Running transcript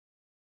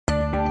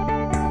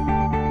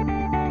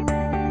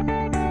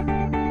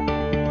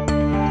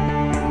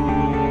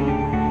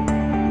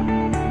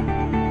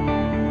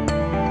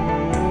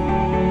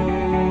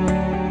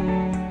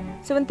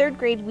So in third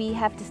grade, we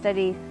have to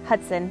study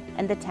Hudson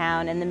and the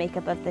town and the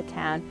makeup of the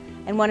town.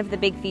 And one of the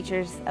big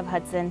features of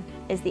Hudson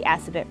is the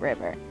Assabet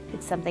River.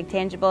 It's something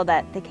tangible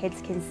that the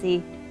kids can see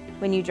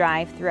when you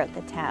drive throughout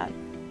the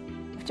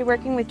town. After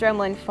working with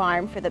Drumlin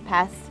Farm for the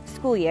past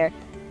school year,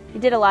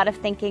 we did a lot of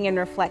thinking and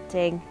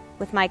reflecting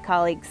with my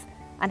colleagues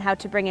on how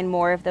to bring in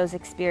more of those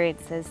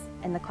experiences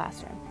in the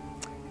classroom.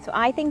 So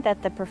I think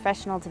that the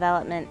professional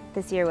development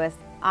this year was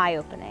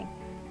eye-opening.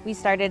 We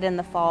started in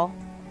the fall,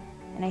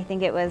 and I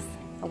think it was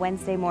a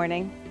Wednesday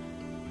morning,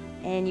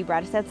 and you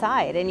brought us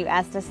outside and you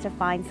asked us to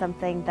find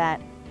something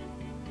that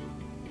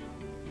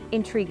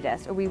intrigued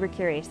us or we were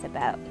curious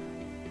about.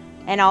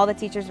 And all the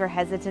teachers were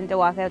hesitant to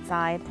walk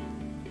outside,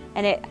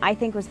 and it, I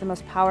think, was the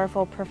most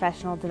powerful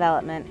professional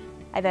development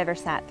I've ever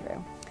sat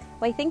through.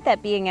 Well, I think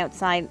that being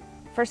outside,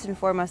 first and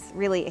foremost,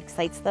 really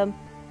excites them.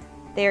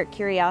 Their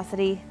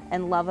curiosity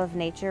and love of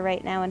nature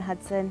right now in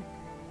Hudson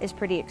is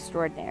pretty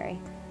extraordinary.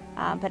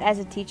 But as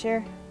a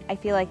teacher, I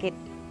feel like it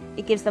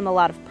gives them a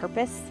lot of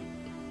purpose.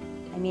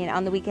 I mean,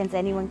 on the weekends,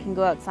 anyone can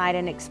go outside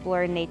and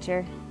explore in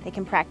nature. They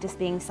can practice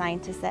being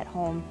scientists at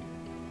home.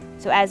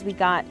 So as we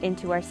got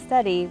into our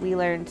study, we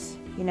learned,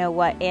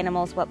 what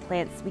animals, what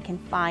plants we can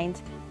find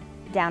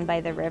down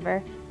by the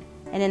river.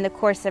 And in the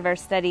course of our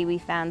study, we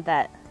found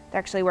that there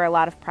actually were a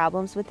lot of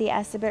problems with the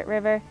Assabet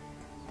River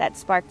that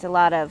sparked a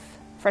lot of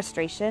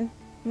frustration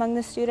among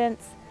the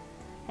students.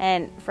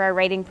 And for our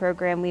writing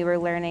program, we were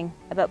learning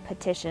about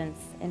petitions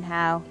and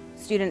how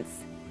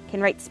students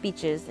can write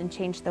speeches and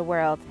change the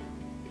world.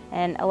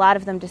 And a lot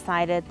of them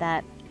decided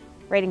that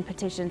writing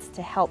petitions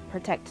to help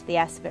protect the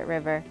Assabet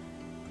River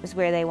was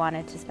where they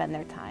wanted to spend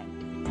their time.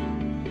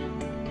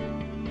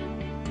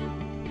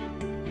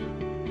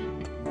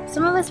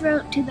 Some of us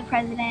wrote to the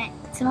president,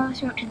 some of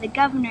us wrote to the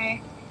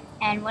governor,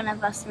 and one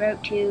of us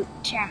wrote to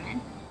the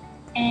chairman.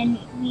 And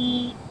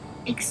we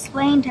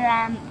explained to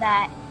them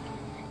that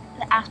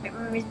the Assabet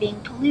River is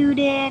being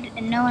polluted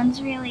and not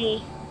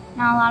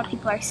a lot of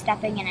people are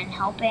stepping in and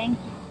helping.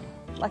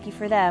 Lucky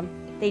for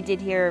them, they did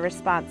hear a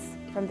response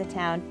from the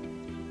town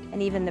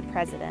and even the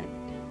president.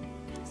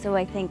 So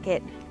I think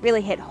it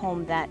really hit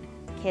home that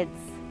kids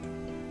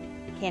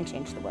can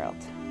change the world.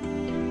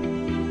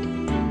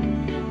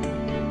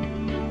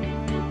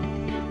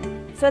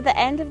 So at the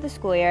end of the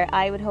school year,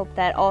 I would hope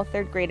that all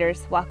third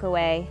graders walk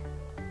away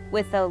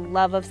with a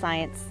love of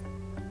science,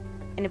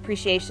 an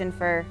appreciation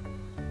for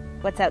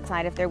what's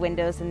outside of their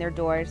windows and their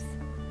doors,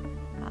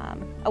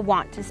 a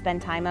want to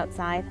spend time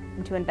outside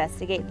and to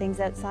investigate things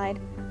outside.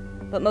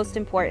 But most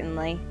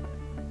importantly,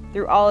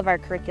 through all of our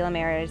curriculum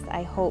areas,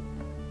 I hope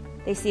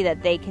they see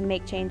that they can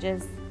make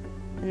changes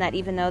and that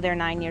even though they're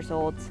 9 years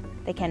old,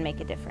 they can make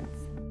a difference.